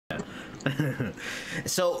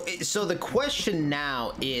So the question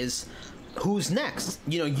now is, who's next?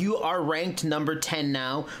 You know, you are ranked number 10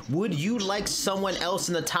 now. Would you like someone else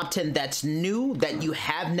in the top 10 that's new, that you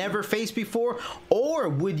have never faced before? Or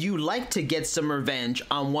would you like to get some revenge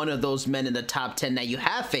on one of those men in the top 10 that you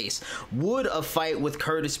have faced? Would a fight with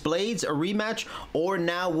Curtis Blaydes, a rematch, or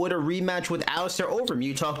now would a rematch with Alistair Overeem?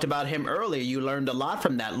 You talked about him earlier. You learned a lot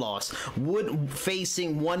from that loss. Would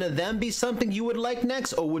facing one of them be something you would like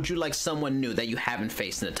next, or would you like someone new that you haven't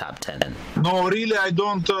faced in the top 10? No, really, I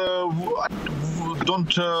don't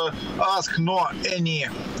ask no any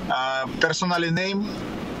personally name.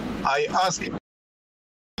 I ask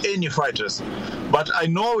any fighters, but I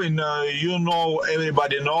know you know,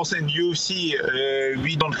 everybody knows in UFC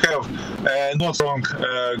we don't have not strong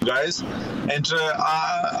guys, and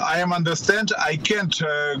I am understand I can't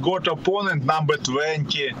got opponent number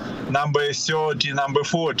 20, number 30, number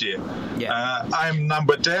 40. Yeah. I'm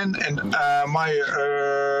number 10, and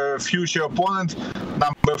my future opponent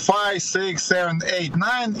number 5, 6, 7, 8,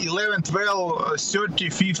 9, 11, 12, 30,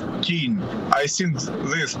 15. I think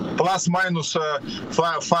this plus minus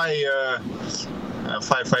 5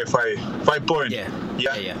 points.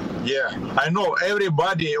 Yeah. I know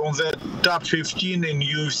everybody on the top 15 in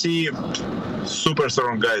UFC, super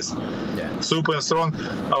strong guys. Yeah. Super strong.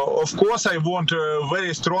 Of course, I want a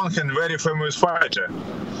very strong and very famous fighter,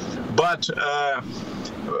 but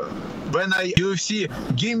when I UFC,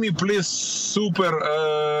 give me please super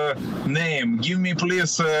name, give me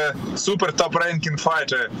please super top ranking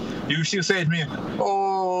fighter. UFC said me,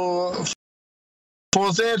 oh,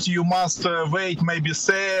 for that you must wait maybe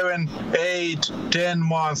 7, 8, 10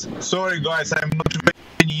 months. Sorry guys, I'm not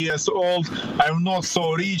 20 years old. I'm not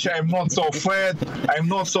so rich. I'm not so fat. I'm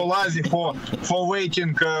not so lazy for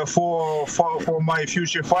waiting for my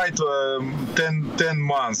future fight 10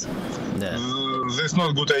 months. Yeah. That's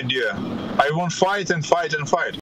not a good idea. I want fight and fight and fight.